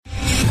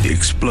The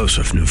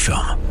explosive new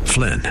film,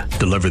 Flynn,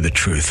 deliver the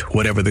truth,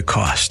 whatever the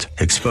cost,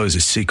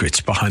 exposes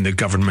secrets behind the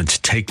government's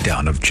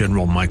takedown of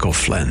General Michael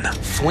Flynn.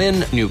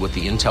 Flynn knew what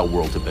the intel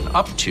world had been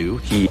up to.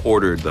 He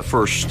ordered the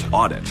first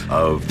audit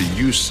of the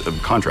use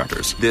of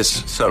contractors.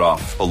 This set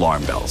off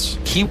alarm bells.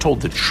 He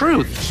told the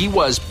truth. He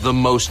was the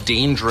most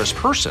dangerous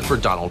person for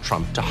Donald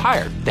Trump to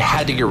hire. They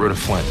had to get rid of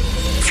Flynn.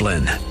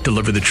 Flynn,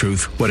 deliver the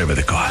truth, whatever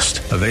the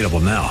cost. Available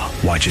now.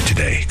 Watch it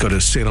today. Go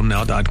to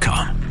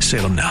salemnow.com.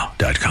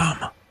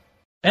 salemnow.com.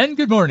 And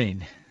good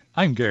morning.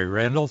 I'm Gary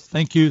Randall.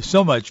 Thank you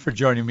so much for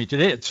joining me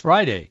today. It's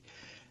Friday,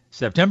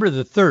 September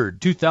the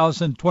 3rd,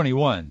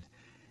 2021,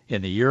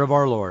 in the year of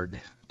our Lord.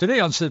 Today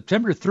on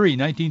September 3,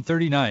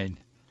 1939,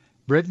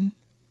 Britain,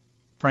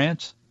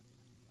 France,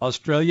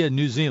 Australia, and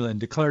New Zealand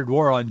declared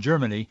war on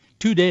Germany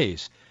 2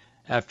 days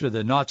after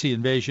the Nazi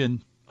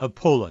invasion of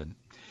Poland.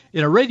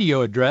 In a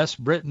radio address,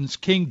 Britain's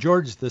King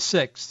George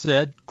VI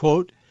said,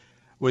 quote,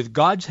 "With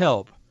God's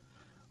help,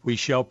 we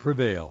shall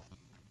prevail."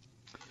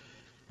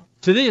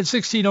 Today in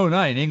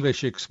 1609,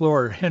 English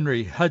explorer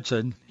Henry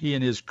Hudson, he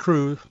and his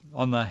crew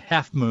on the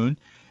Half Moon,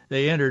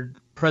 they entered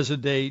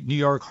present-day New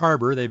York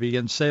Harbor. They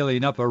began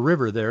sailing up a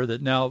river there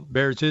that now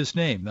bears his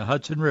name, the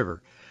Hudson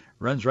River.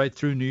 Runs right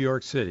through New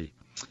York City.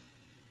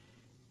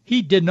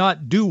 He did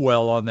not do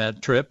well on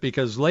that trip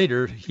because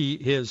later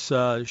his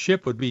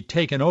ship would be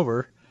taken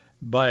over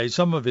by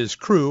some of his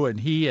crew, and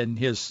he and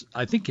his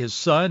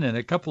son and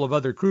a couple of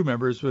other crew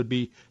members would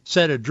be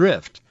set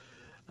adrift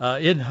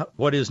in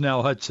what is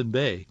now Hudson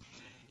Bay.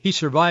 He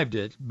survived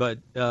it, but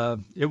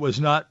it was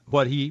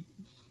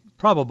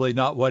probably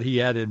not what he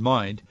had in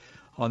mind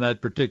on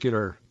that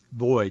particular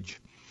voyage.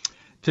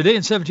 Today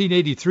in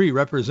 1783,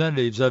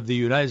 representatives of the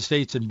United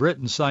States and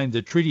Britain signed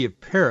the Treaty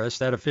of Paris.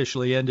 That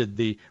officially ended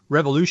the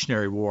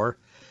Revolutionary War.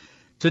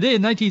 Today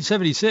in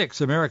 1976,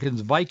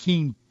 Americans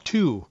Viking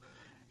 2,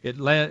 it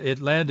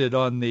landed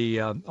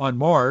on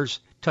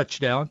Mars,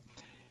 touchdown.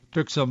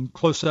 Took some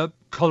close-up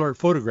color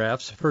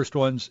photographs, first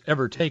ones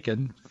ever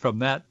taken from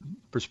that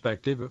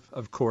perspective,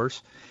 of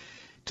course.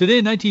 Today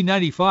in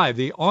 1995,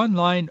 the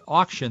online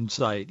auction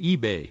site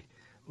eBay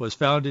was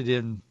founded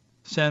in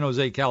San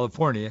Jose,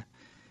 California.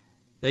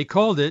 They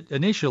called it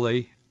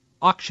initially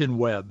Auction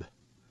Web.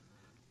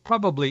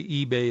 Probably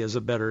eBay is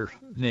a better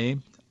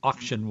name,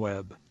 Auction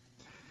Web.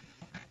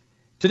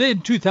 Today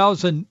in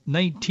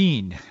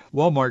 2019,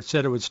 Walmart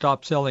said it would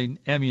stop selling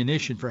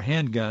ammunition for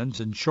handguns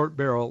and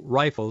short-barrel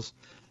rifles.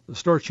 The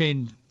store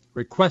chain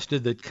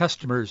requested that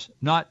customers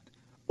not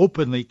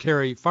openly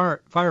carry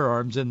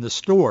firearms in the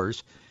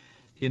stores.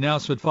 The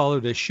announcement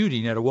followed a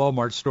shooting at a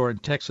Walmart store in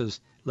Texas,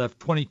 left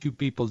 22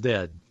 people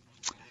dead.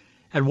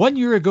 And 1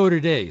 year ago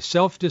today,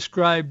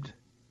 self-described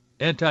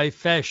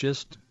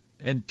anti-fascist,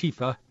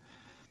 Antifa,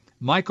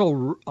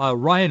 Michael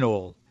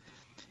Reinold,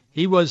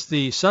 he was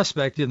the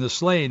suspect in the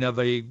slaying of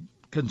a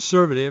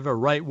conservative, a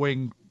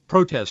right-wing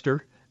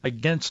protester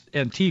against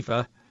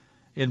Antifa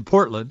in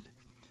Portland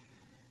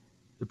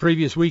the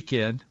previous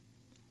weekend.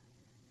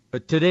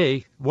 But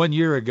today, 1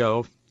 year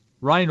ago,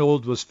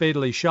 Reinold was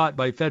fatally shot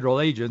by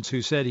federal agents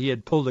who said he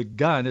had pulled a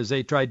gun as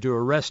they tried to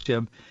arrest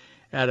him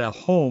at a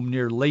home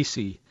near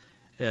Lacey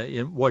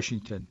in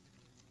Washington.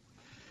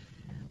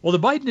 Well, the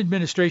Biden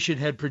administration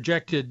had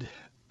projected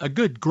a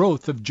good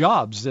growth of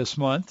jobs this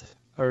month,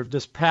 or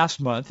this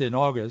past month in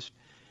August.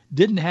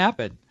 Didn't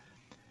happen.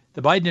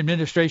 The Biden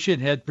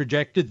administration had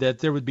projected that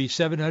there would be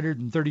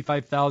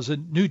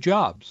 735,000 new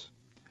jobs.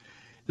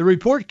 The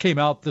report came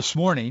out this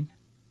morning.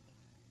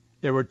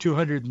 There were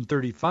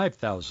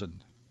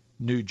 235,000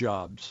 new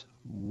jobs,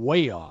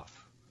 way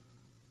off.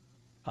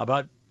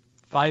 About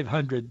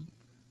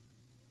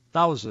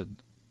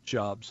 500,000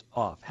 jobs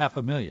off,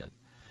 500,000.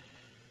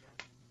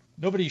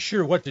 Nobody's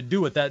sure what to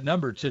do with that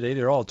number today.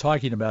 They're all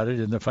talking about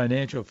it in the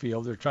financial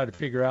field. They're trying to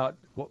figure out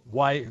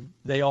why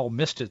they all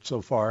missed it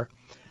so far.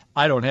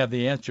 I don't have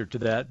the answer to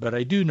that, but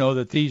I do know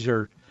that these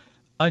are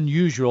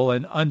unusual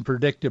and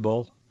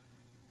unpredictable.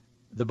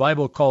 The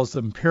Bible calls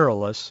them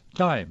perilous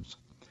times.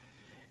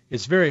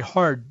 It's very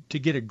hard to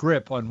get a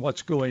grip on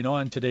what's going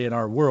on today in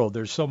our world.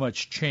 There's so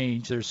much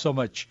change. There's so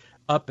much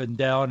up and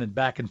down and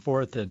back and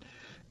forth and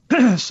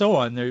so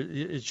on.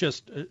 It's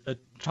just a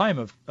time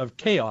of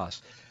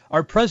chaos.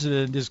 Our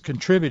president is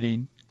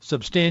contributing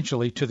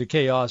substantially to the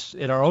chaos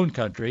in our own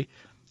country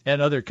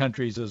and other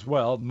countries as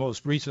well,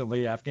 most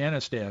recently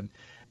Afghanistan.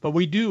 But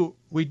we do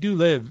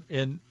live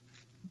in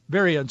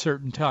very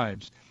uncertain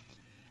times. I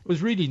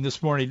was reading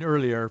this morning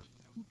earlier.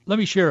 Let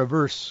me share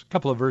a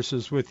couple of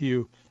verses with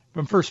you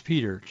from 1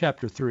 Peter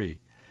chapter 3.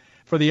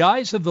 For the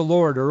eyes of the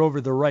Lord are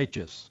over the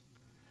righteous.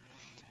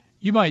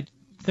 You might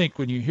think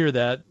when you hear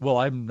that, well,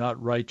 I'm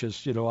not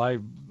righteous,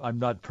 I'm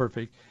not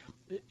perfect.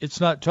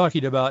 It's not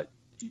talking about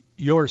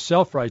your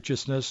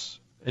self-righteousness,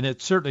 and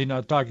it's certainly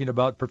not talking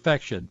about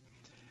perfection.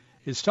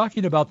 It's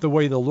talking about the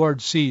way the Lord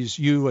sees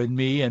you and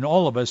me and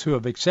all of us who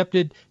have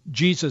accepted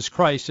Jesus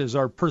Christ as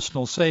our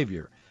personal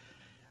Savior.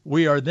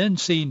 We are then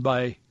seen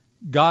by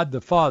God the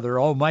Father,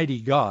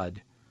 Almighty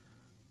God,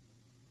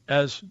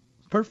 as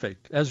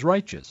perfect, as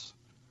righteous.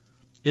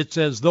 It's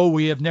as though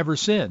we have never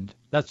sinned.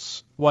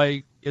 That's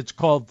why it's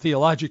called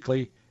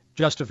theologically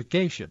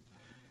justification.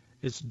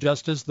 It's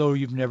just as though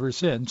you've never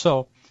sinned.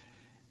 So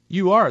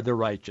you are the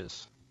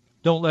righteous.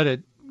 Don't let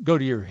it go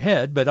to your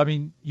head, but I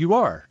mean, you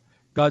are.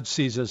 God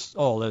sees us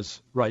all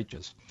as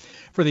righteous.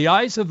 For the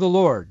eyes of the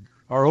Lord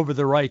are over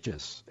the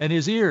righteous, and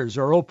his ears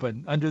are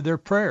open unto their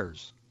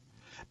prayers.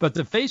 But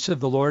the face of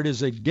the Lord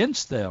is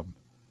against them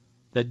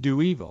that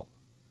do evil.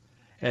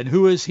 And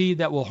who is he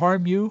that will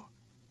harm you,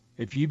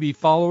 if you be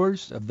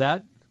followers of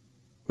that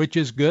which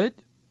is good?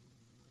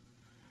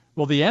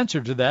 Well, the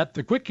answer to that,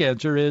 the quick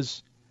answer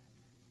is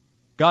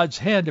God's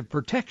hand of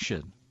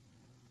protection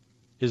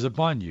is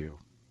upon you.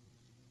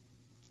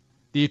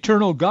 The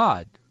eternal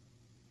God,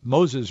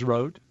 Moses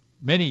wrote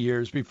many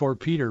years before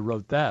Peter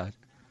wrote that.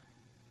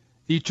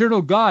 The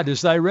eternal God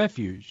is thy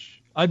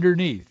refuge.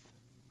 Underneath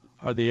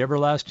are the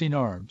everlasting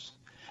arms.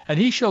 And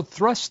he shall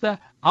thrust thee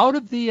out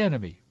of the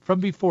enemy from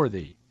before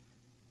thee,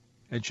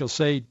 and shall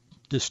say,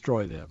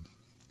 destroy them.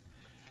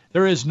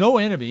 There is no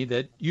enemy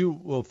that you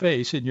will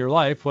face in your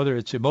life, whether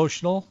it's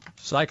emotional,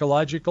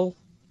 psychological,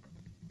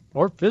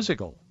 or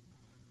physical,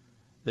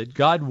 that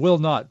God will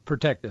not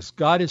protect us.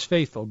 God is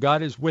faithful.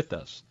 God is with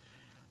us.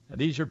 And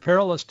these are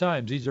perilous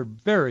times. These are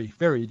very,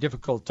 very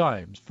difficult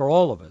times for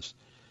all of us.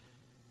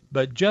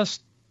 But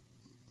just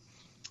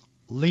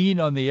lean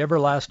on the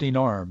everlasting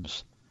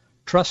arms.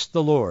 Trust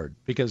the Lord,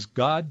 because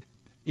God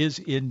is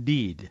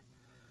indeed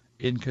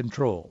in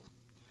control.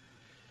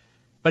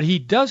 But he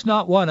does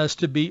not want us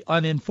to be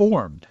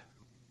uninformed.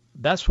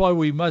 That's why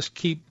we must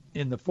keep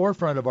in the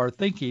forefront of our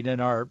thinking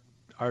and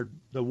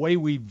the way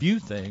we view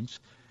things,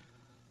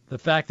 the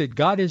fact that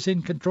God is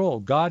in control.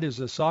 God is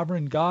a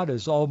sovereign God,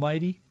 is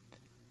almighty.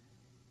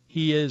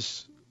 He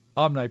is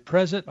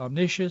omnipresent,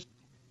 omniscient.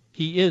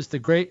 He is the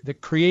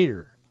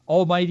creator,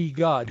 almighty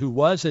God, who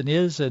was and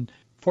is and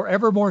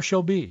forevermore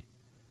shall be.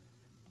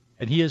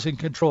 And he is in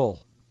control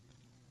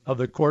of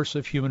the course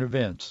of human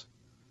events.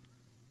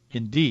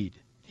 Indeed,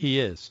 he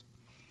is.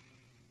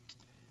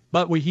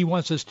 But he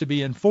wants us to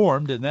be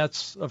informed, and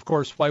that's, of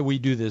course, why we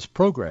do this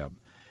program,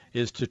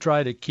 is to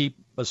try to keep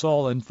us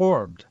all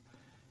informed.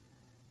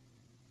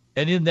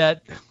 And in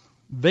that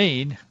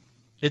vein,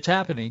 it's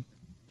happening.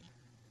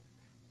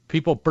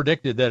 People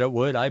predicted that it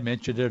would. I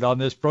mentioned it on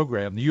this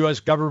program. The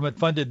U.S.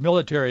 government-funded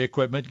military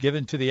equipment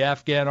given to the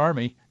Afghan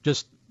army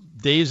just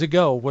days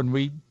ago when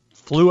we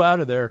flew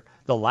out of there,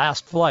 the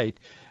last flight.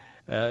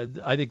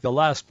 I think the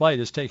last flight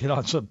has taken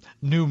on some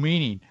new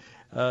meaning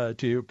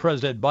to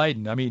President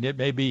Biden. I mean, it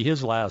may be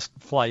his last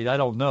flight. I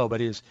don't know, but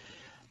his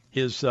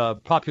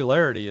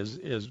popularity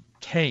is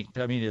tanked.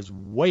 I mean, it's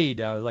way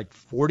down, like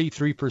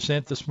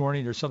 43% this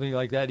morning or something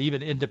like that.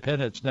 Even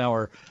independents now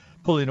are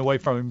pulling away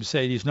from him,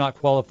 saying he's not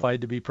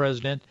qualified to be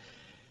president.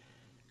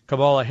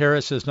 Kamala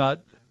Harris is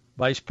not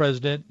vice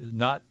president, is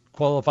not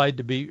qualified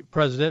to be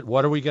president.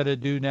 What are we going to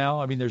do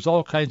now? I mean, there's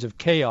all kinds of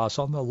chaos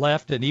on the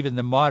left and even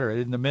the moderate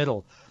in the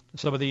middle,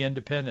 some of the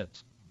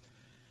independents.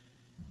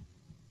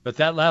 But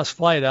that last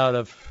flight out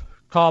of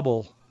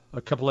Kabul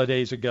a couple of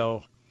days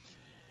ago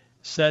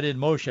set in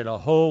motion a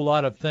whole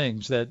lot of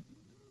things that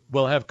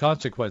will have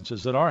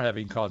consequences and are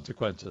having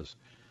consequences.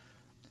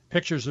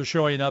 Pictures are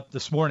showing up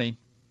this morning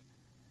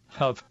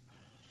of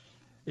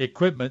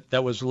equipment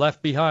that was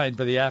left behind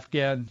by the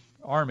Afghan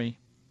army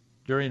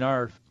during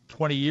our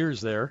 20 years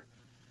there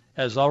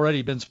has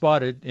already been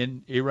spotted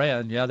in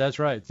Iran. Yeah, that's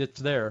right. It's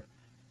there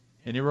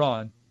in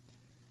Iran.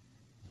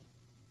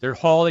 They're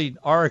hauling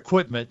our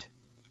equipment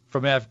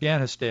from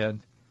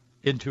Afghanistan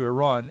into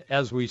Iran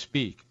as we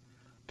speak.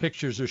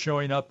 Pictures are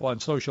showing up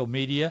on social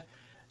media.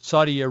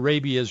 Saudi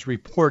Arabia is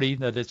reporting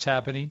that it's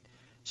happening.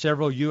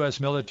 Several U.S.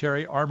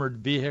 military armored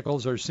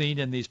vehicles are seen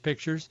in these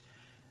pictures.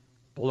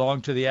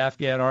 Belong to the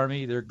Afghan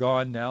army. They're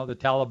gone now. The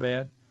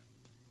Taliban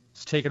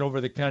has taken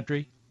over the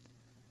country.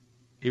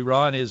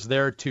 Iran is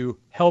there to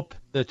help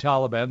the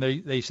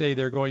Taliban. They say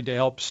they're going to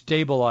help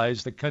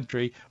stabilize the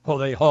country while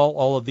they haul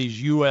all of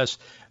these U.S.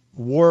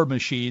 war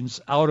machines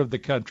out of the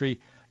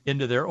country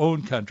into their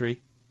own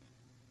country.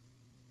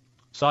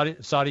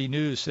 Saudi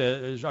News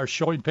are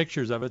showing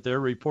pictures of it. They're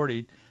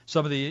reporting.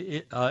 Some of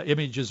the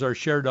images are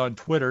shared on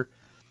Twitter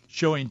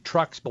showing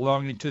trucks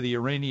belonging to the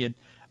Iranian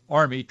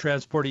army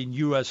transporting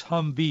U.S.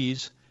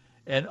 Humvees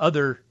and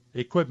other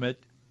equipment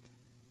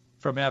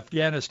from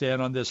Afghanistan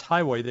on this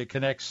highway that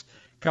connects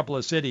a couple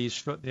of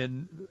cities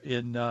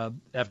in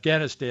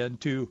Afghanistan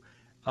to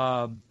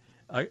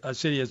a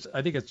city,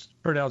 I think it's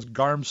pronounced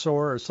Garmsor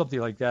or something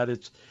like that.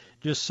 It's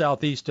just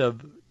southeast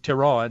of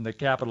Tehran, the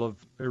capital of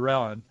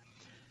Iran.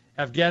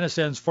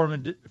 Afghanistan's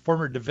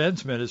former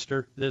defense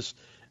minister, this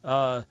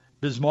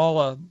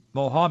Bismillah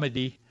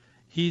Mohammadi,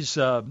 he's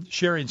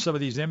sharing some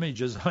of these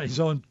images on his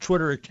own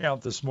Twitter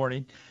account this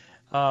morning.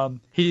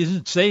 He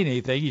doesn't say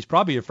anything. He's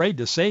probably afraid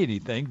to say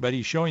anything, but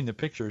he's showing the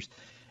pictures.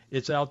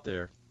 It's out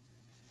there.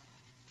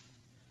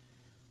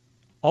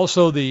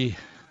 Also, the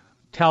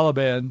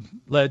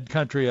Taliban-led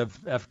country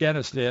of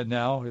Afghanistan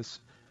now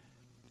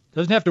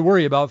doesn't have to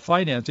worry about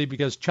financing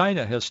because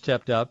China has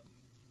stepped up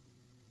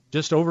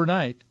just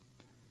overnight.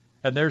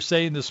 And they're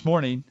saying this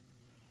morning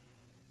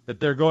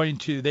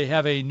that they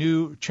have a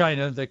new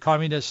China, the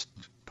Communist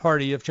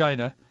Party of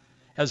China,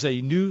 has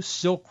a new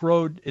Silk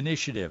Road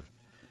initiative.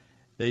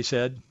 They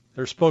said,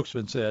 their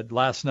spokesman said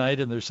last night,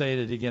 and they're saying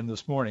it again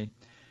this morning.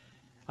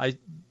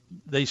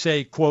 They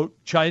say, quote,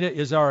 China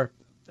is our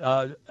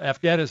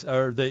Afghanistan,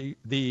 or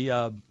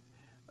the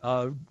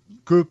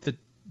group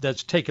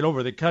that's taken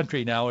over the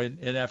country now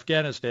in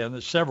Afghanistan.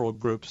 There's several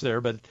groups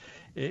there, but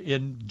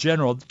in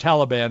general, the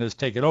Taliban has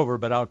taken over,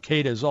 but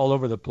Al-Qaeda is all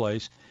over the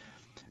place.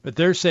 But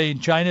they're saying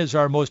China is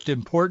our most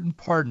important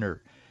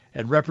partner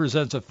and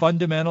represents a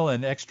fundamental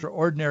and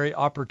extraordinary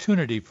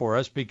opportunity for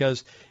us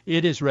because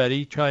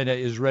China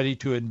is ready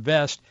to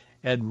invest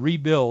and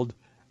rebuild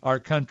our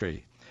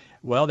country.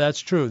 Well, that's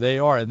true. They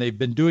are, and they've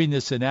been doing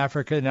this in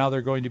Africa. Now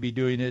they're going to be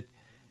doing it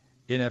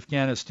in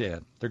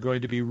Afghanistan. They're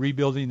going to be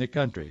rebuilding the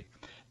country.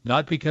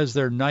 Not because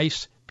they're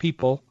nice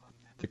people,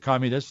 the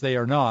communists, they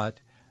are not.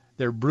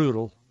 They're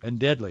brutal and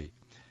deadly.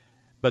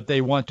 But they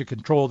want to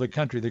control the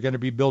country. They're going to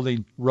be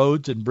building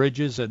roads and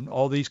bridges and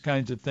all these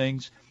kinds of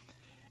things,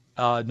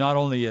 not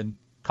only in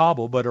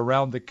Kabul, but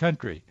around the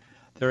country.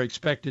 They're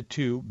expected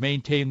to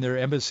maintain their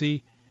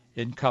embassy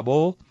in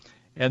Kabul,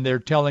 and they're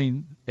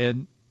telling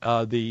the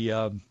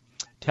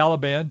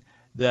Taliban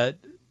that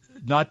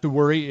not to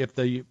worry if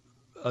the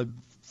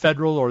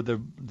federal or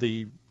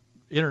the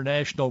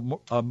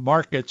international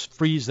markets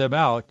freeze them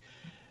out.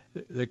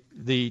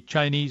 The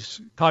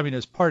Chinese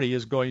Communist Party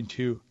is going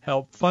to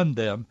help fund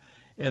them,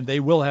 and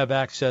they will have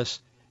access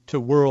to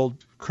world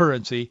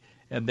currency,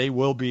 and they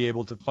will be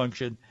able to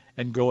function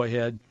and go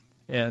ahead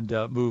and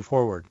move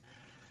forward.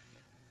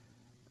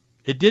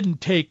 It didn't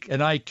take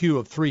an IQ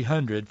of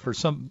 300 for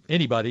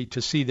anybody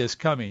to see this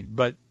coming,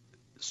 but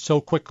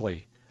so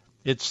quickly.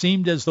 It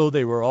seemed as though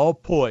they were all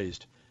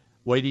poised,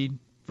 waiting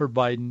for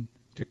Biden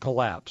to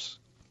collapse.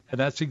 And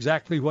that's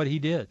exactly what he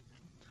did.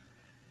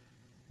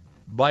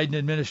 Biden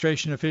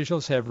administration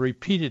officials have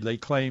repeatedly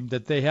claimed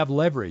that they have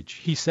leverage.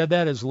 He said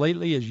that as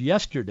lately as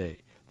yesterday,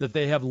 that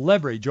they have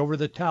leverage over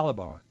the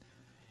Taliban.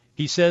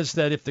 He says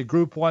that if the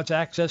group wants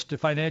access to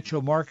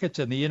financial markets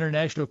and the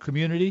international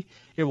community,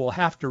 it will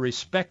have to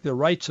respect the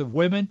rights of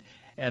women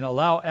and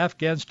allow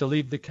Afghans to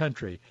leave the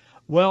country.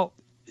 Well,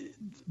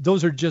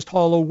 those are just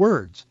hollow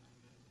words.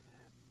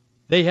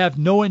 They have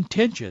no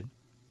intention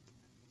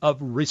of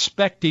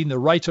respecting the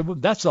rights of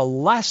women. That's the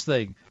last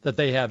thing that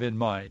they have in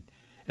mind.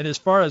 And as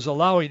far as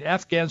allowing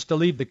Afghans to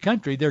leave the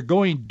country, they're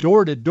going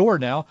door to door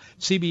now.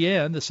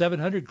 CBN, the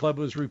 700 Club,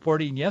 was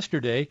reporting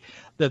yesterday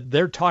that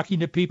they're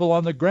talking to people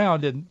on the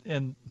ground,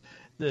 and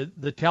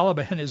the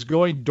Taliban is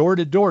going door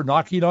to door,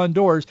 knocking on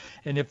doors.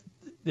 And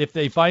if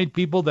they find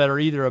people that are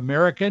either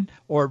American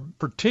or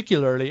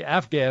particularly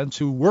Afghans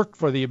who worked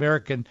for the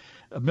American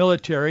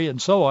military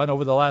and so on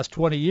over the last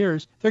 20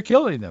 years, they're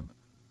killing them.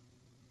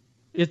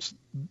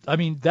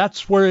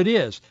 That's where it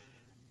is.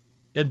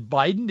 And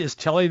Biden is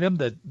telling them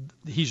that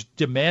he's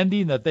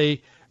demanding that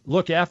they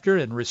look after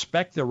and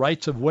respect the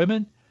rights of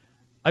women.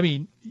 I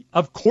mean,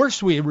 of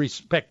course we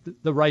respect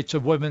the rights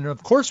of women, and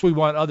of course we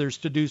want others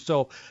to do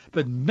so.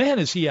 But man,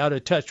 is he out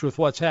of touch with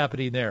what's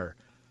happening there.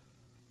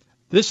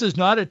 This is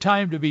not a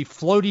time to be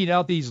floating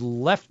out these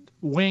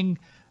left-wing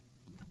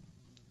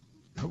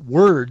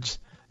words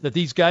that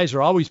these guys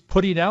are always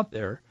putting out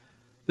there.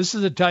 This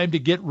is a time to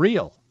get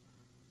real.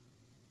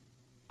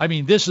 I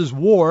mean, this is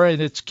war,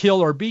 and it's kill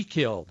or be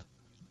killed.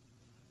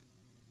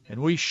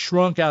 And we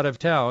shrunk out of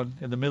town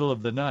in the middle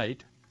of the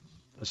night,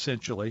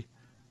 essentially,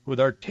 with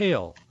our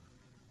tail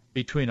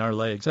between our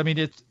legs. I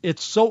mean,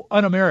 it's so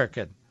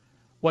un-American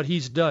what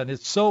he's done.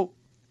 It's so,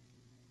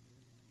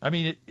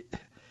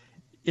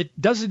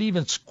 it doesn't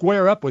even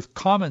square up with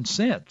common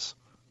sense.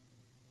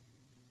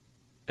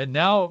 And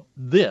now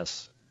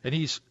this, and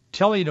he's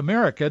telling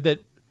America that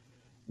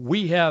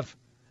we have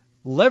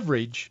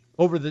leverage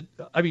over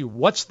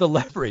what's the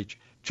leverage?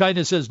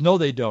 China says, no,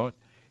 they don't.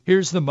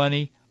 Here's the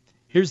money.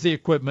 Here's the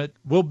equipment.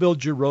 We'll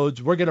build your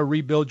roads. We're going to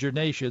rebuild your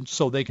nation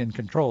so they can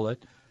control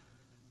it.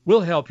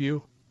 We'll help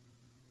you.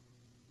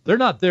 They're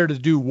not there to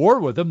do war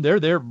with them. They're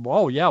there,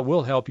 oh, yeah,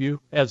 we'll help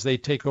you as they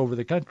take over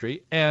the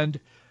country. And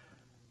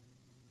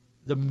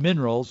the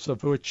minerals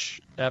of which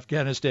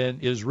Afghanistan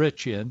is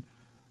rich in,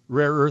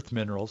 rare earth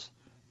minerals,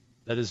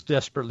 that is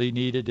desperately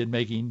needed in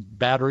making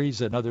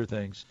batteries and other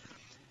things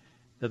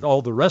that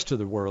all the rest of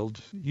the world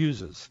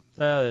uses.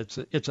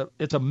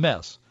 It's a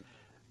mess.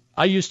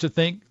 I used to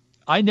think,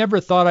 I never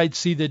thought I'd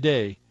see the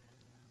day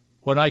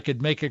when I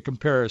could make a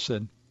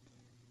comparison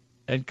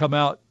and come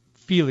out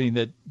feeling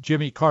that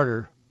Jimmy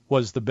Carter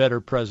was the better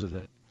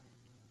president.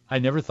 I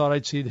never thought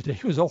I'd see the day.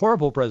 He was a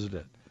horrible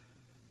president.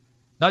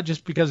 Not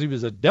just because he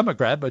was a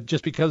Democrat, but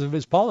just because of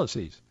his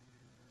policies.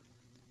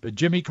 But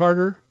Jimmy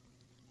Carter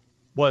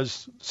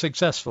was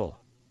successful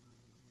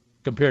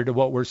compared to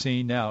what we're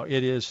seeing now.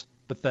 It is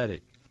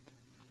pathetic.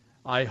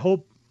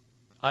 I'm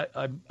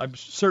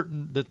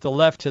certain that the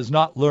left has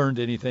not learned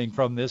anything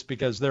from this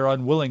because they're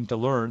unwilling to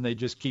learn. They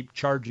just keep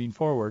charging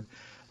forward.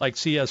 Like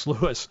C.S.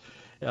 Lewis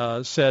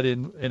said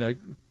in a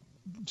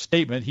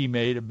statement he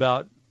made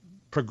about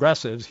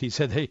progressives. He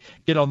said they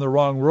get on the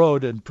wrong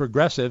road, and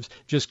progressives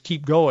just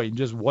keep going,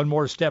 just one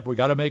more step. We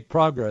got to make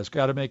progress,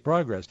 got to make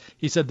progress.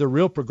 He said the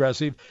real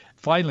progressive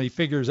finally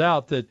figures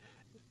out that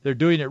they're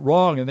doing it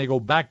wrong, and they go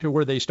back to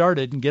where they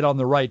started and get on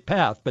the right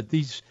path. But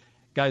these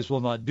guys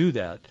will not do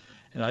that,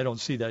 and I don't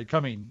see that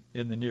coming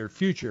in the near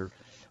future.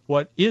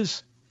 What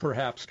is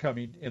perhaps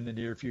coming in the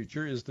near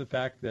future is the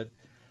fact that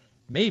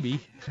maybe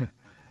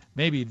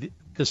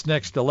this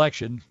next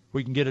election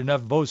we can get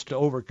enough votes to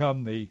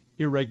overcome the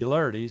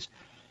irregularities,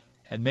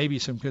 and maybe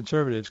some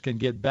conservatives can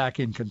get back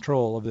in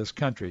control of this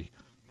country,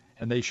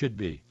 and they should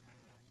be.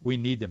 We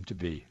need them to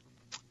be,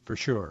 for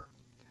sure.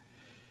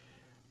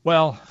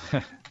 Well,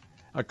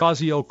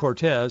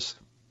 Ocasio-Cortez,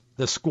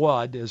 the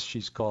squad, as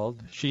she's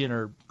called, she and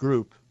her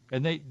group,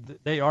 and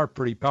they are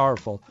pretty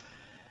powerful.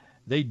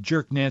 They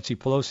jerk Nancy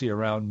Pelosi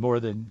around more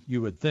than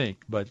you would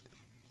think, but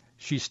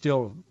she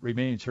still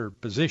remains her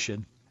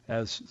position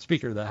as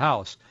Speaker of the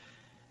House.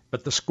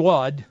 But the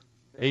squad,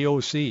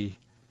 AOC,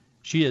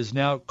 she is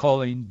now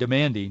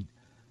demanding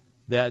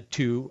that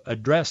to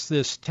address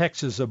this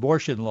Texas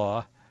abortion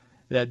law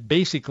that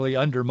basically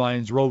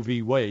undermines Roe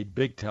v. Wade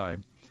big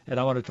time. And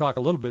I want to talk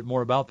a little bit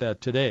more about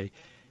that today.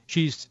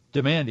 She's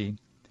demanding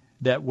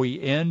that we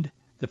end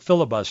the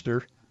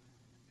filibuster,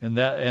 and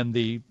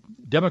the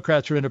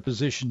Democrats are in a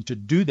position to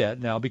do that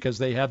now because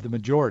they have the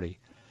majority,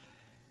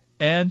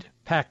 and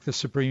pack the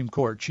Supreme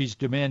Court. She's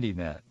demanding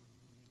that.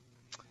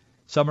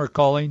 Some are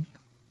calling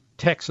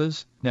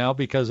Texas now,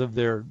 because of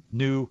their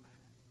new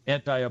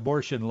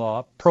anti-abortion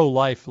law,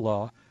 pro-life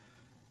law,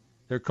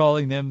 they're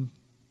calling them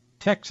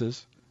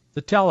Texas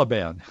the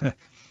Taliban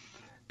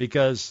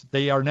because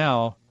they are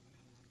now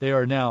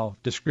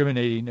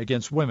discriminating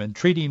against women,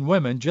 treating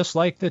women just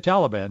like the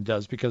Taliban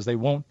does, because they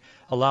won't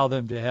allow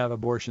them to have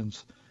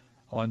abortions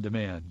on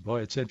demand.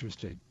 Boy, it's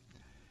interesting.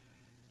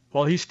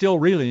 Well, he's still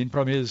reeling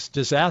from his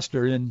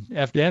disaster in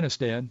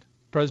Afghanistan.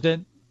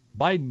 President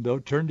Biden, though,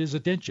 turned his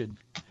attention.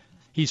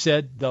 He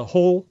said the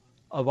whole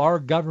of our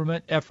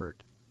government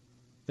effort,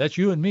 that's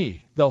you and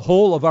me, the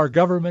whole of our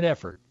government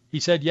effort, he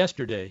said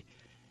yesterday,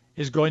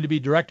 is going to be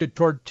directed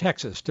toward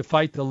Texas to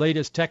fight the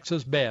latest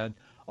Texas ban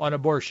on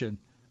abortion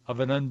of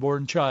an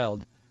unborn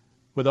child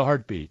with a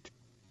heartbeat.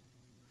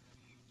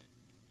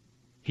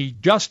 He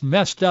just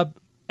messed up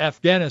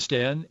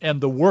Afghanistan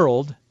and the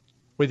world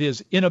with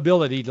his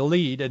inability to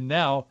lead, and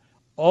now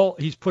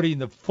he's putting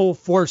the full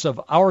force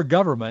of our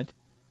government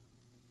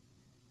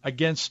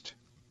against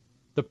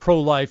the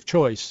pro-life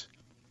choice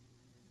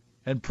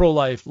and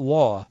pro-life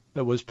law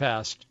that was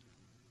passed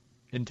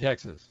in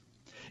Texas.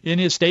 In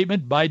his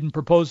statement, Biden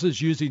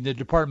proposes using the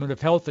Department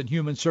of Health and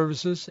Human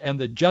Services and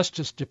the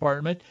Justice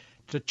Department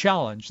to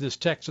challenge this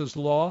Texas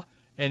law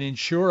and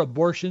ensure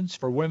abortions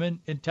for women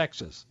in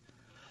Texas.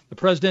 The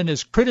president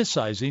is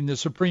criticizing the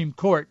Supreme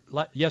Court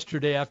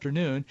yesterday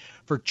afternoon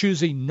for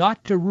choosing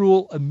not to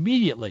rule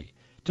immediately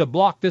to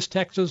block this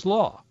Texas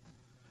law.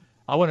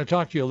 I want to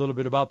talk to you a little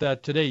bit about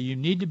that today. You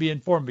need to be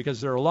informed because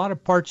there are a lot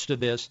of parts to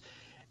this.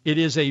 It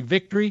is a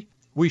victory.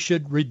 We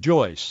should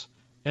rejoice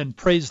and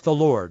praise the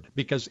Lord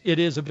because it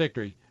is a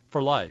victory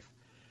for life.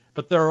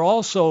 But there are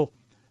also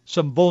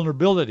some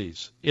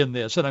vulnerabilities in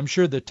this, and I'm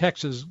sure the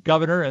Texas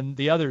governor and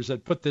the others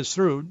that put this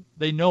through,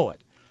 they know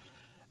it.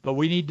 But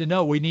we need to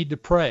know, we need to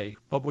pray,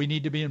 but we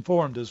need to be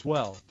informed as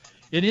well.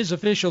 In his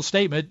official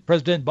statement,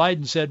 President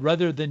Biden said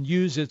rather than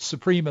use its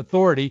supreme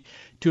authority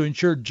to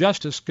ensure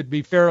justice could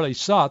be fairly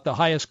sought, the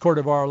highest court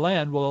of our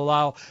land will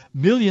allow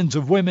millions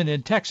of women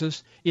in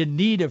Texas in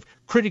need of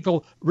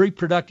critical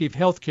reproductive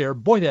health care.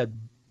 Boy, that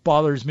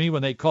bothers me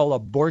when they call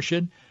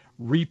abortion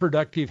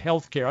reproductive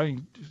health care. I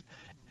mean,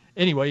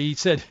 anyway, he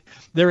said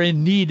they're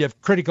in need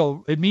of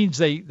critical, it means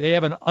they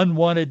have an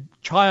unwanted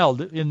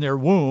child in their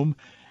womb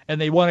and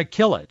they want to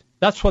kill it.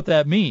 That's what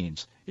that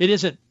means. It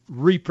isn't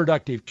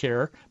reproductive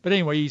care. But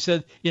anyway, he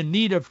said in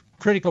need of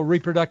critical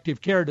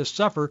reproductive care to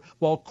suffer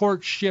while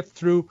courts shift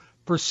through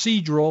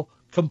procedural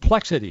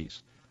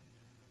complexities.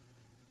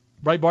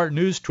 Breitbart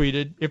News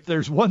tweeted, if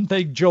there's one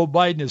thing Joe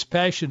Biden is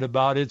passionate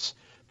about, it's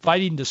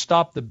fighting to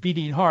stop the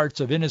beating hearts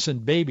of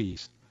innocent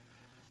babies.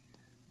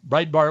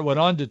 Breitbart went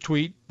on to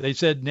tweet, they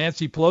said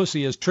Nancy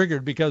Pelosi is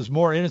triggered because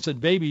more innocent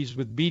babies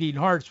with beating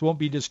hearts won't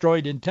be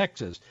destroyed in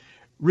Texas.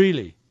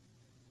 Really?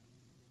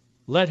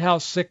 Let how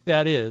sick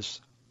that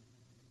is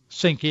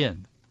sink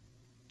in.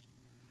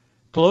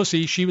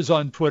 Pelosi, she was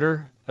on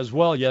Twitter as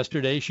well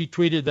yesterday. She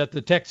tweeted that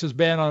the Texas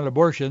ban on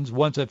abortions,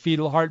 once a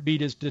fetal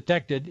heartbeat is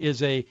detected,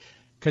 is a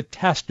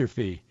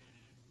catastrophe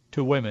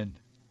to women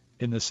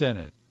in the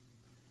Senate.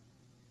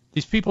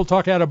 These people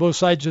talk out of both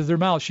sides of their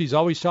mouth. She's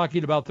always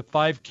talking about the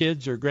 5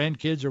 kids or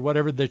grandkids or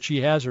whatever that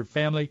she has, her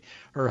family,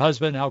 her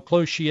husband, how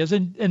close she is.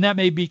 And that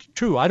may be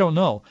true. I don't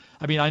know.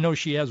 I mean, I know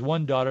she has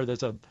one daughter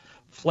that's a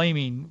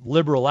flaming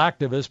liberal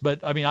activist,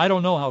 but I mean, I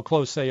don't know how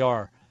close they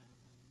are.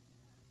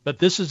 But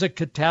this is a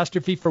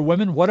catastrophe for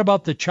women. What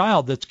about the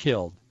child that's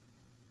killed?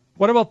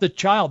 What about the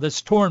child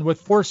that's torn with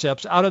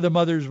forceps out of the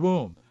mother's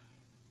womb?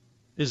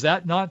 Is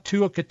that not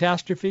too a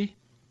catastrophe?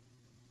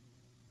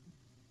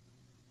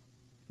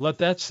 Let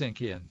that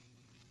sink in.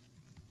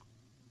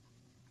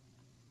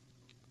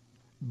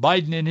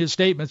 Biden in his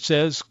statement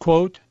says,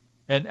 quote,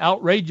 and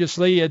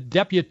outrageously it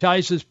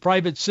deputizes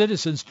private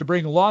citizens to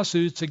bring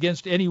lawsuits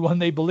against anyone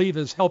they believe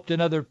has helped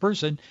another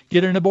person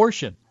get an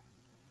abortion.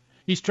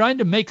 He's trying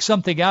to make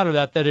something out of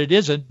that it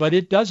isn't, but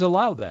it does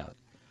allow that.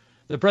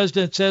 The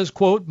president says,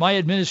 quote, my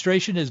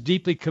administration is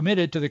deeply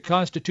committed to the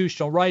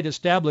constitutional right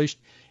established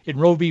in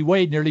Roe v.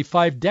 Wade nearly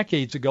 5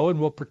 decades ago and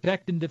will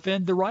protect and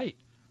defend the right.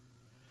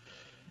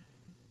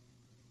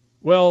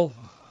 Well,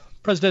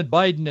 President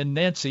Biden and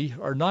Nancy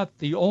are not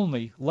the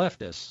only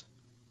leftists.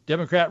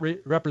 Democrat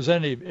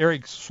Representative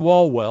Eric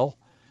Swalwell,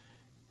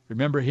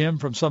 remember him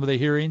from some of the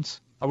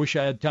hearings? I wish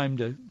I had time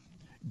to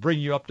bring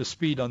you up to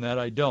speed on that.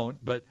 I don't.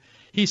 But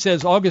he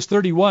says August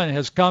 31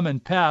 has come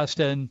and passed,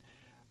 and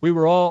we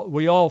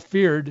all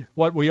feared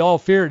what we all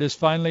feared has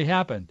finally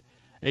happened.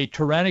 A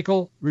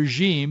tyrannical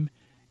regime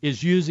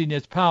is using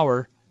its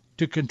power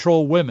to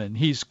control women.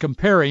 He's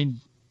comparing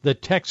the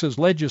Texas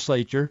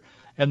legislature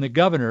and the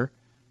governor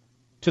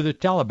to the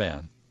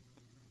Taliban.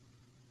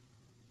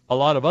 A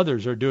lot of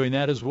others are doing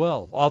that as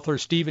well. Author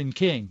Stephen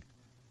King,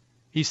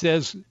 he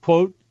says,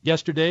 quote,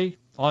 yesterday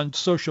on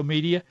social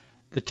media,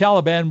 the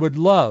Taliban would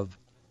love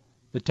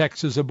the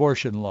Texas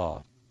abortion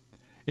law.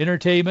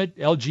 Entertainment,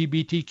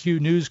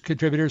 LGBTQ news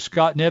contributor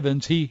Scott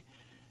Nevins, he's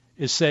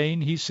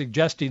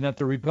suggesting that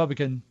the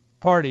Republican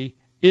Party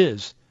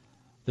is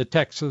the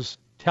Texas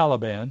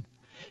Taliban.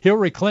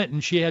 Hillary Clinton,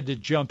 she had to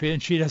jump in.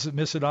 She doesn't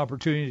miss an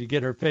opportunity to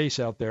get her face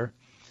out there.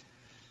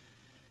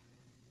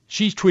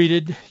 She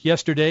tweeted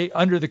yesterday,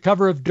 under the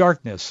cover of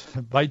darkness,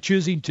 by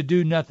choosing to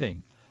do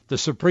nothing, the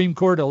Supreme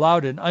Court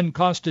allowed an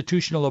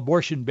unconstitutional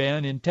abortion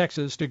ban in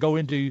Texas to go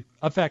into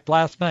effect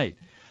last night.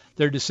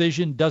 Their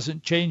decision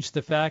doesn't change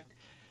the fact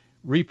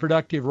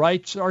reproductive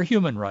rights are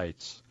human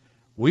rights.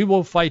 We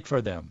will fight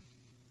for them.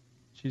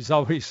 She's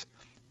always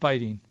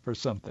fighting for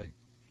something.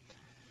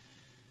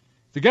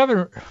 The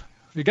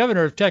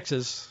governor of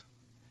Texas,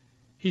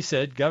 he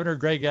said, Governor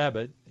Greg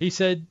Abbott, he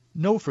said,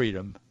 no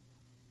freedom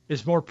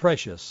is more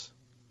precious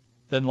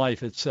than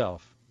life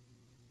itself.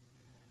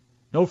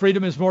 No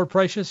freedom is more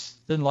precious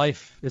than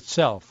life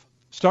itself.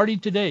 Starting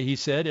today, he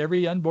said,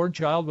 every unborn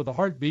child with a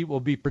heartbeat will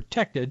be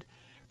protected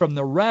from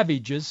the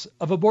ravages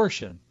of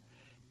abortion.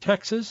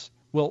 Texas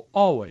will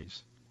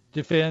always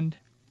defend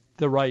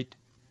the right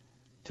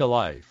to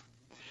life.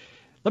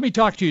 Let me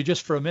talk to you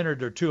just for a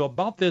minute or two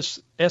about this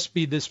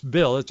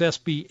bill. It's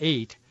SB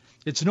 8.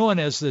 It's known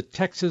as the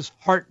Texas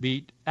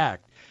Heartbeat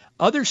Act.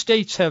 Other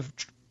states have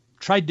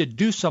tried to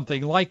do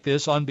something like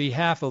this on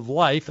behalf of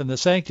life and the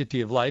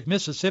sanctity of life.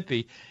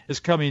 Mississippi is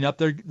coming up.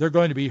 They're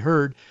going to be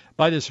heard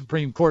by the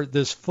Supreme Court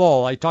this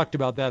fall. I talked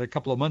about that a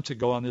couple of months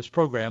ago on this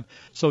program.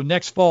 So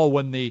next fall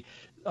when the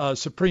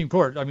Supreme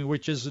Court,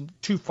 which isn't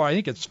too far, I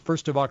think it's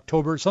 1st of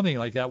October, something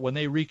like that, when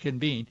they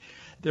reconvene,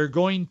 they're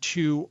going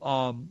to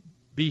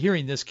be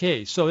hearing this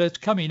case. So it's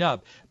coming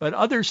up. But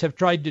others have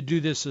tried to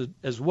do this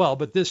as well.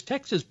 But this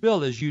Texas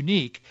bill is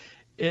unique,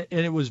 and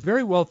it was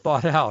very well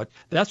thought out.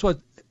 That's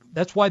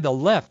why the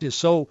left is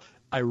so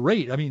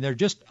irate. They're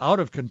just out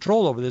of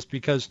control over this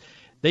because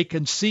they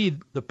can see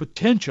the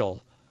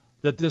potential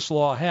that this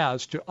law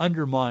has to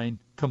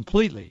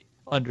completely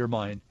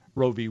undermine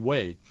Roe v.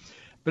 Wade.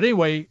 But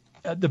anyway,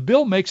 the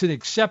bill makes an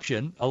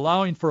exception,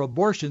 allowing for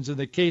abortions in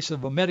the case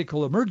of a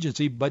medical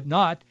emergency, but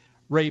not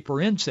rape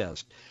or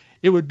incest.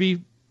 It would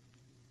be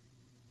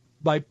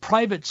by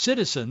private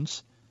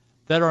citizens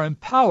that are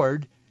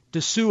empowered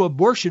to sue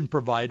abortion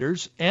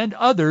providers and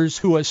others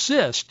who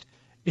assist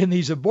in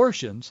these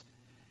abortions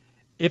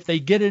if they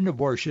get an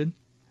abortion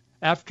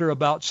after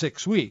about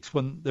 6 weeks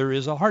when there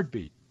is a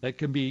heartbeat that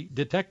can be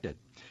detected.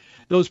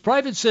 Those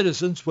private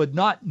citizens would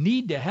not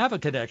need to have a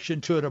connection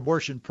to an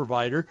abortion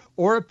provider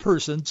or a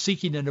person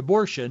seeking an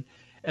abortion,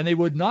 and they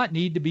would not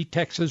need to be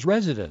Texas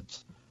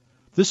residents.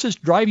 This is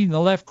driving the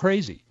left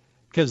crazy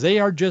because they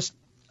are just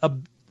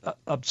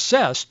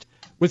obsessed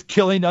with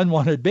killing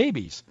unwanted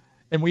babies,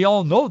 and we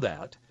all know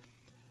that.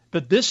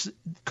 But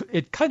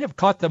it kind of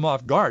caught them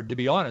off guard, to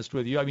be honest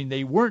with you.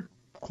 They weren't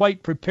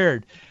quite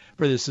prepared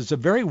for this. It's a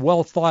very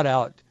well thought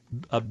out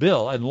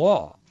bill and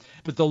law.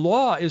 But the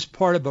law is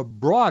part of a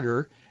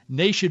broader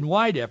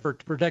nationwide effort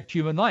to protect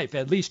human life.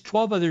 At least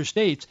 12 other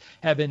states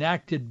have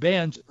enacted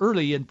bans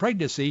early in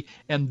pregnancy,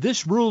 and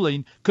this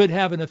ruling could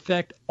have an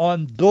effect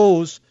on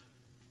those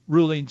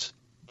rulings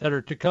that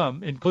are to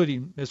come,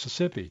 including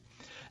Mississippi.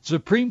 The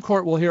Supreme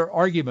Court will hear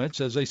arguments,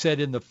 as I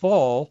said, in the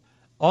fall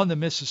on the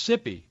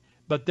Mississippi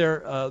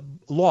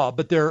law,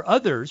 but there are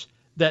others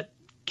that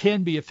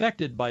can be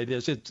affected by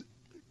this. It's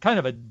kind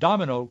of a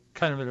domino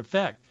kind of an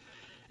effect.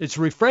 It's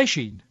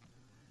refreshing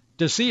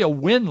to see a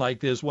win like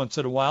this once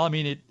in a while.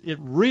 It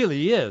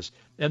really is.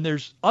 And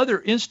there's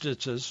other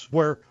instances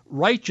where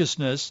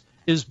righteousness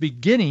is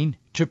beginning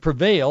to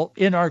prevail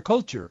in our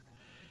culture.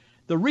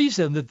 The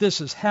reason that this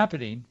is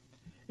happening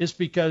is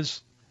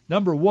because,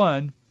 number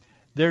one,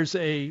 there's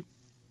a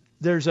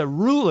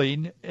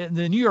ruling, and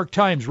the New York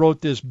Times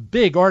wrote this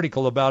big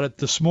article about it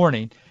this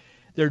morning.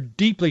 They're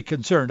deeply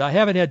concerned. I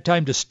haven't had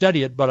time to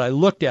study it, but I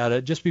looked at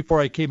it just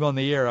before I came on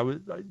the air.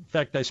 In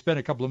fact, I spent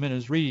a couple of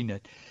minutes reading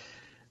it.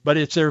 but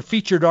it's their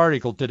featured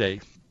article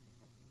today.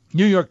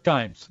 New York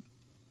Times.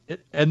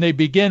 And they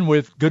begin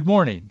with, "Good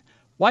morning.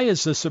 Why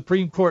is the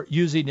Supreme Court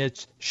using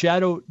its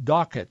shadow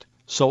docket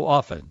so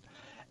often?"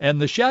 And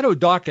the shadow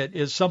docket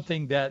is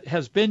something that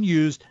has been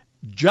used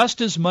just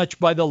as much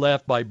by the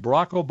left, by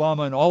Barack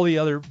Obama and all the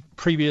other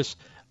previous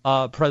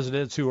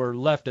presidents who are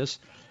leftists,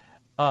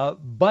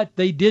 but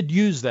they did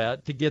use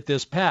that to get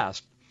this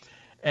passed.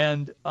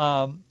 And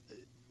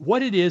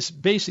what it is,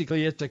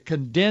 basically, it's a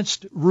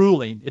condensed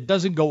ruling. It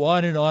doesn't go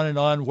on and on and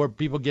on where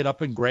people get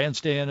up and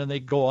grandstand and they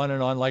go on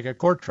and on like a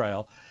court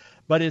trial,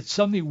 but it's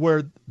something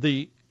where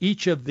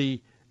each of the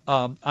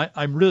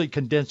I'm really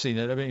condensing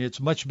it. I mean, it's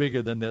much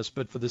bigger than this,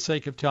 but for the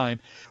sake of time,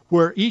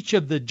 where each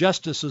of the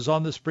justices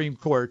on the Supreme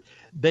Court,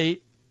 they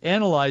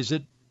analyze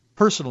it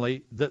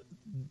personally,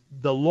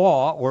 the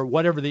law or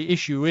whatever the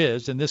issue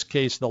is, in this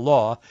case the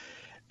law,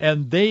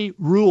 and they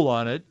rule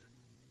on it.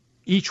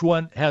 Each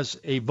one has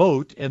a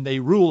vote, and they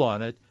rule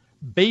on it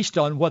based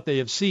on what they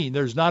have seen.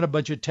 There's not a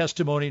bunch of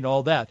testimony and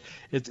all that.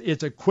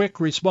 It's a quick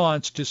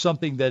response to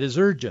something that is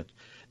urgent.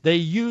 They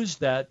use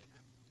that,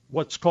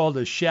 what's called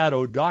a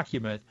shadow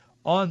document,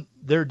 on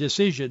their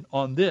decision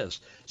on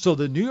this. So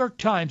the New York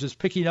Times is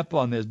picking up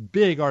on this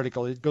big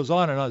article. It goes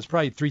on and on. It's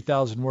probably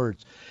 3,000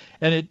 words.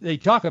 And they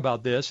talk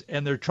about this,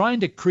 and they're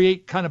trying to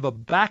create kind of a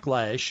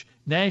backlash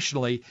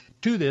nationally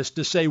to this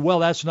to say, well,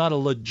 that's not a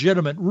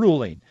legitimate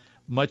ruling,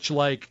 much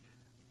like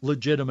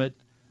legitimate,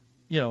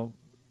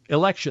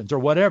 elections or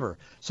whatever.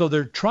 So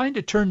they're trying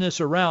to turn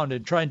this around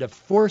and trying to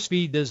force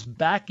feed this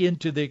back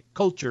into the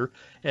culture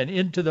and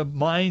into the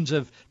minds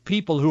of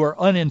people who are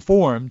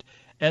uninformed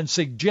and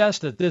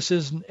suggest that this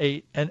isn't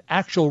an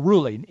actual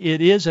ruling.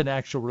 It is an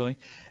actual ruling.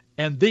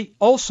 And they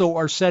also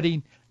are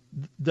setting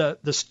the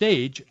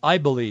stage, I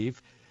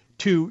believe,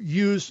 to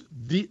use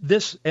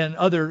this and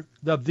other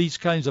of these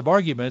kinds of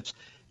arguments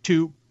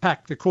to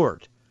pack the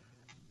court.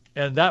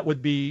 And that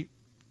would be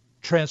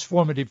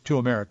transformative to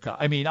America.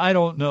 I mean, I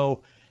don't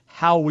know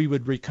how we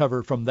would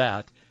recover from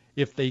that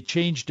if they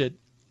changed it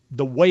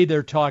the way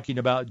they're talking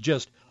about,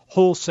 just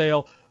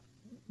wholesale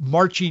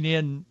marching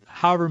in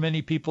however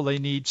many people they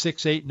need,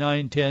 6, 8,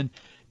 9, 10,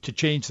 to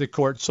change the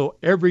court. So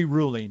every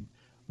ruling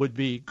would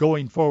be,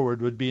 going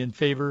forward, would be in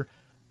favor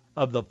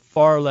of the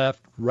far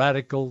left,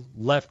 radical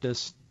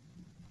leftist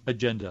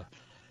agenda.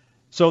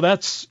 So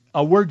that's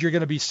a word you're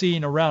going to be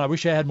seeing around. I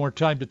wish I had more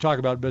time to talk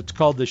about it, but it's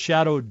called the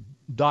shadow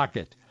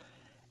docket.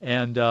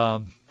 And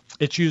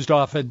it's used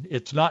often.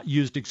 It's not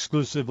used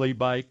exclusively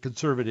by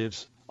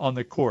conservatives on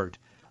the court,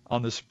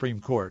 on the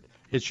Supreme Court.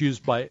 It's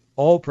used by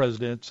all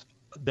presidents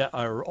that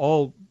are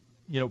all,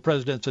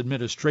 presidents'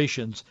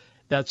 administrations.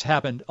 That's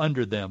happened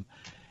under them,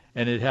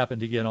 and it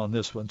happened again on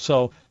this one.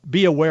 So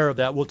be aware of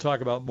that. We'll talk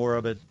about more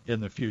of it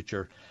in the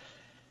future.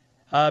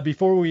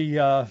 Before we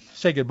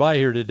say goodbye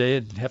here today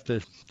and have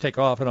to take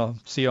off, and I'll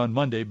see you on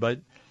Monday, but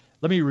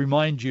let me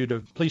remind you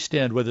to please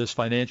stand with us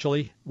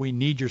financially. We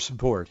need your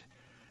support.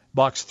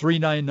 Box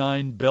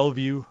 399,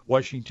 Bellevue,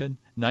 Washington,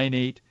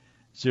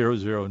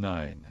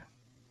 98009.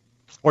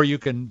 Or you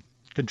can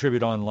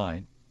contribute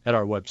online at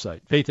our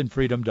website,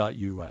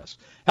 faithandfreedom.us.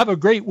 Have a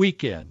great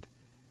weekend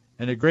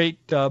and a great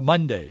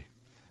Monday,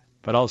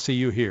 but I'll see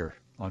you here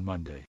on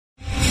Monday.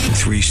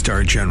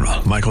 3-star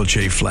General Michael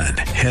J. Flynn,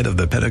 head of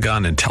the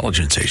Pentagon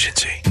Intelligence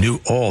Agency, knew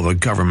all the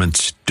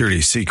government's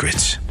dirty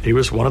secrets. He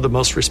was one of the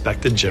most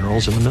respected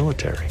generals in the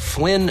military.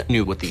 Flynn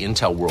knew what the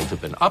intel world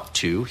had been up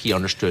to. He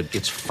understood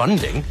its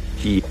funding.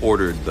 He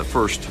ordered the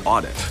first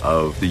audit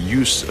of the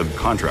use of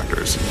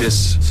contractors.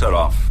 This set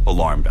off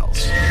alarm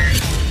bells.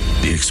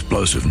 The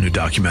explosive new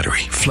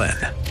documentary, Flynn,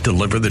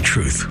 Deliver the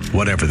Truth,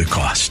 Whatever the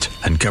Cost,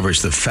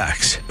 uncovers the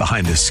facts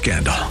behind this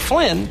scandal.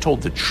 Flynn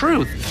told the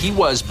truth. He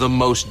was the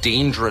most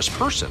dangerous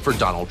person for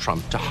Donald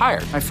Trump to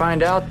hire. I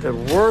find out the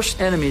worst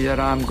enemy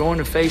that I'm going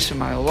to face in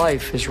my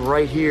life is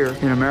right here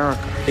in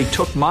America. They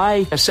took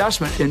my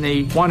assessment and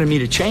they wanted me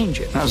to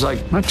change it. And I was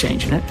like, I'm not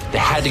changing it. They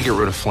had to get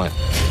rid of Flynn.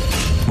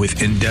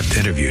 With in-depth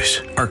interviews,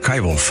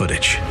 archival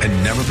footage,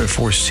 and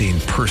never-before-seen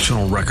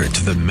personal records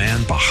of the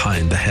man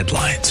behind the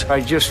headlines.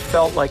 I just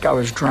felt like I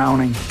was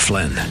drowning.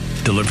 Flynn,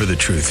 Deliver the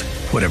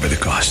Truth, Whatever the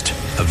Cost.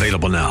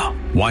 Available now.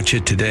 Watch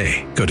it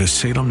today. Go to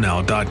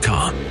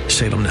salemnow.com.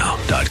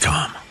 salemnow.com.